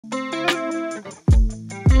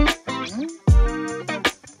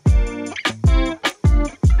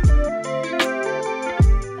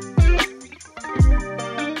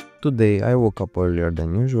Today I woke up earlier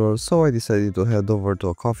than usual, so I decided to head over to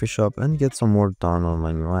a coffee shop and get some work done on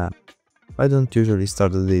my new app. I don't usually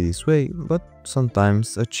start the day this way, but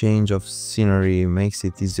sometimes a change of scenery makes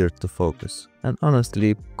it easier to focus. And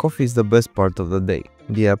honestly, coffee is the best part of the day.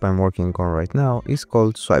 The app I'm working on right now is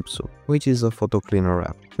called SwipeSoup, which is a photo cleaner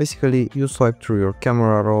app. Basically, you swipe through your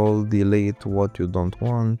camera roll, delete what you don't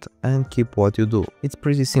want, and keep what you do. It's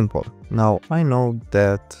pretty simple. Now, I know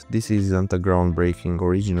that this isn't a groundbreaking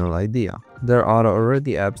original idea. There are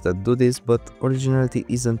already apps that do this, but originality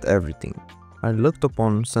isn't everything. I looked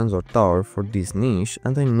upon Sensor Tower for this niche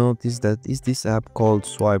and I noticed that is this app called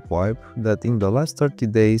SwipeWipe that in the last 30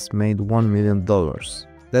 days made $1 million.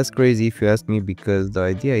 That's crazy if you ask me, because the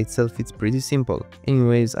idea itself is pretty simple.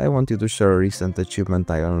 Anyways, I wanted to share a recent achievement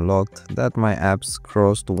I unlocked, that my apps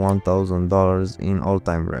crossed $1,000 in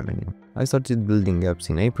all-time revenue. I started building apps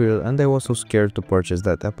in April and I was so scared to purchase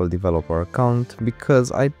that Apple developer account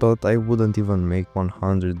because I thought I wouldn't even make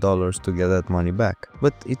 $100 to get that money back.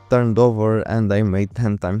 But it turned over and I made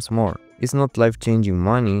 10 times more. It's not life-changing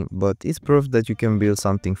money, but it's proof that you can build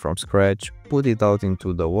something from scratch, put it out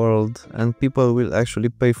into the world, and people will actually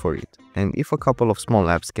pay for it. And if a couple of small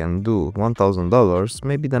apps can do $1,000,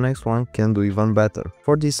 maybe the next one can do even better.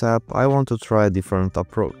 For this app, I want to try a different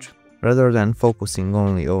approach. Rather than focusing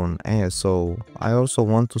only on ASO, I also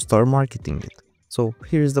want to start marketing it. So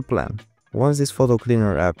here's the plan. Once this photo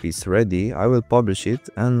cleaner app is ready, I will publish it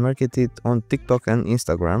and market it on TikTok and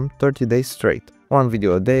Instagram 30 days straight. One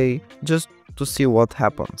video a day, just to see what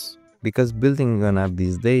happens. Because building an app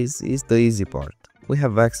these days is the easy part. We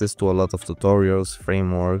have access to a lot of tutorials,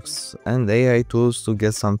 frameworks, and AI tools to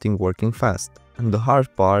get something working fast. And the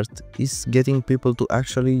hard part is getting people to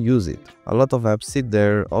actually use it. A lot of apps sit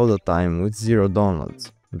there all the time with zero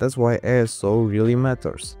downloads. That's why ASO really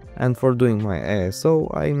matters. And for doing my ASO,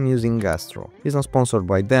 I'm using Gastro. It's not sponsored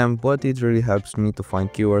by them, but it really helps me to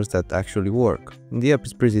find keywords that actually work. The app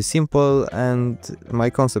is pretty simple and my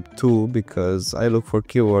concept too, because I look for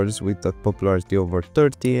keywords with a popularity over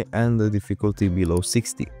 30 and the difficulty below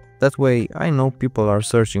 60. That way, I know people are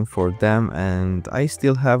searching for them and I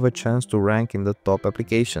still have a chance to rank in the top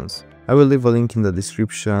applications. I will leave a link in the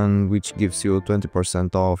description which gives you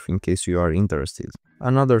 20% off in case you are interested.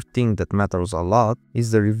 Another thing that matters a lot is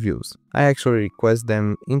the reviews. I actually request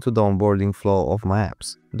them into the onboarding flow of my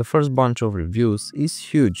apps. The first bunch of reviews is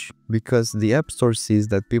huge because the App Store sees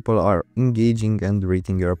that people are engaging and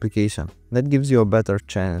rating your application. That gives you a better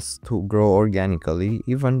chance to grow organically.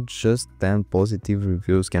 Even just 10 positive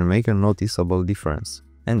reviews can make a noticeable difference.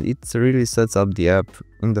 And it really sets up the app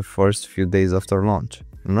in the first few days after launch.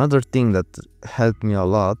 Another thing that helped me a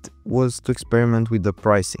lot was to experiment with the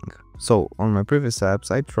pricing. So on my previous apps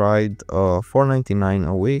I tried a $4.99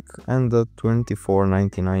 a week and a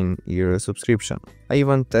 $24.99 yearly subscription. I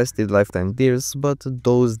even tested lifetime deals, but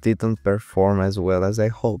those didn't perform as well as I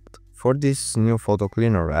hoped. For this new photo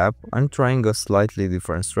cleaner app, I'm trying a slightly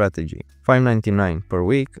different strategy. $5.99 per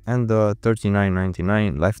week and a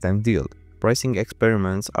 $39.99 lifetime deal. Pricing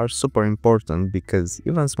experiments are super important because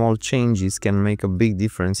even small changes can make a big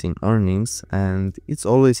difference in earnings, and it's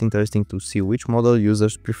always interesting to see which model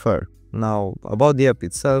users prefer. Now, about the app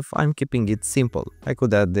itself, I'm keeping it simple. I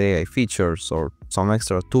could add the AI features or some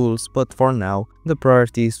extra tools, but for now, the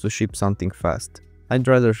priority is to ship something fast. I'd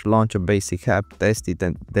rather launch a basic app, test it,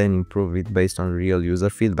 and then improve it based on real user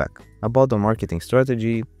feedback. About the marketing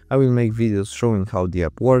strategy, I will make videos showing how the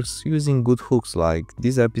app works using good hooks like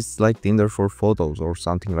this app is like Tinder for photos or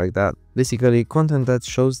something like that. Basically, content that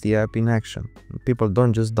shows the app in action. People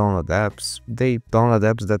don't just download apps, they download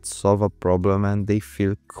apps that solve a problem and they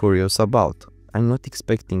feel curious about. I'm not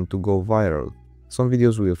expecting to go viral. Some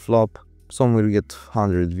videos will flop, some will get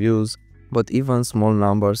 100 views, but even small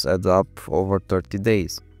numbers add up over 30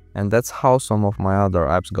 days. And that's how some of my other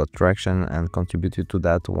apps got traction and contributed to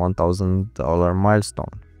that $1,000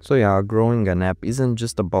 milestone. So yeah, growing an app isn't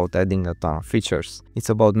just about adding a ton of features, it's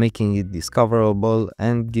about making it discoverable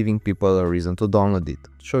and giving people a reason to download it.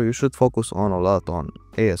 So you should focus on a lot on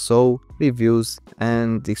ASO, reviews,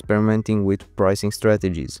 and experimenting with pricing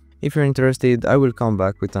strategies. If you're interested, I will come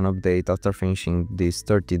back with an update after finishing this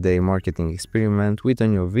 30-day marketing experiment with a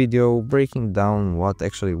new video breaking down what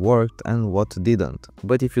actually worked and what didn't.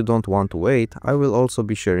 But if you don't want to wait, I will also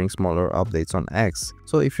be sharing smaller updates on X.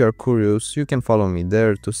 So if you're curious, you can follow me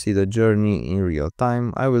there to see the journey in real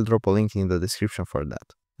time. I will drop a link in the description for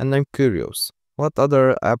that. And I'm curious, what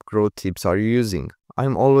other app growth tips are you using?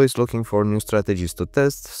 I'm always looking for new strategies to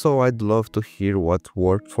test, so I'd love to hear what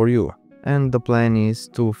worked for you. And the plan is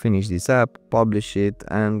to finish this app, publish it,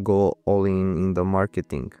 and go all in the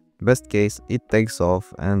marketing. Best case, it takes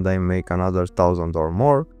off and I make another 1000 or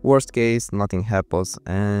more. Worst case, nothing happens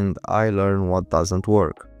and I learn what doesn't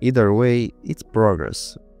work. Either way, it's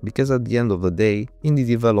progress. Because at the end of the day, indie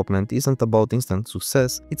development isn't about instant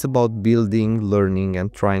success, it's about building, learning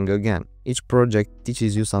and trying again. Each project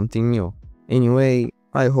teaches you something new. Anyway,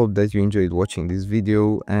 I hope that you enjoyed watching this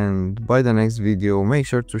video, and by the next video make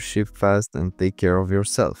sure to ship fast and take care of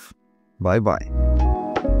yourself. Bye bye.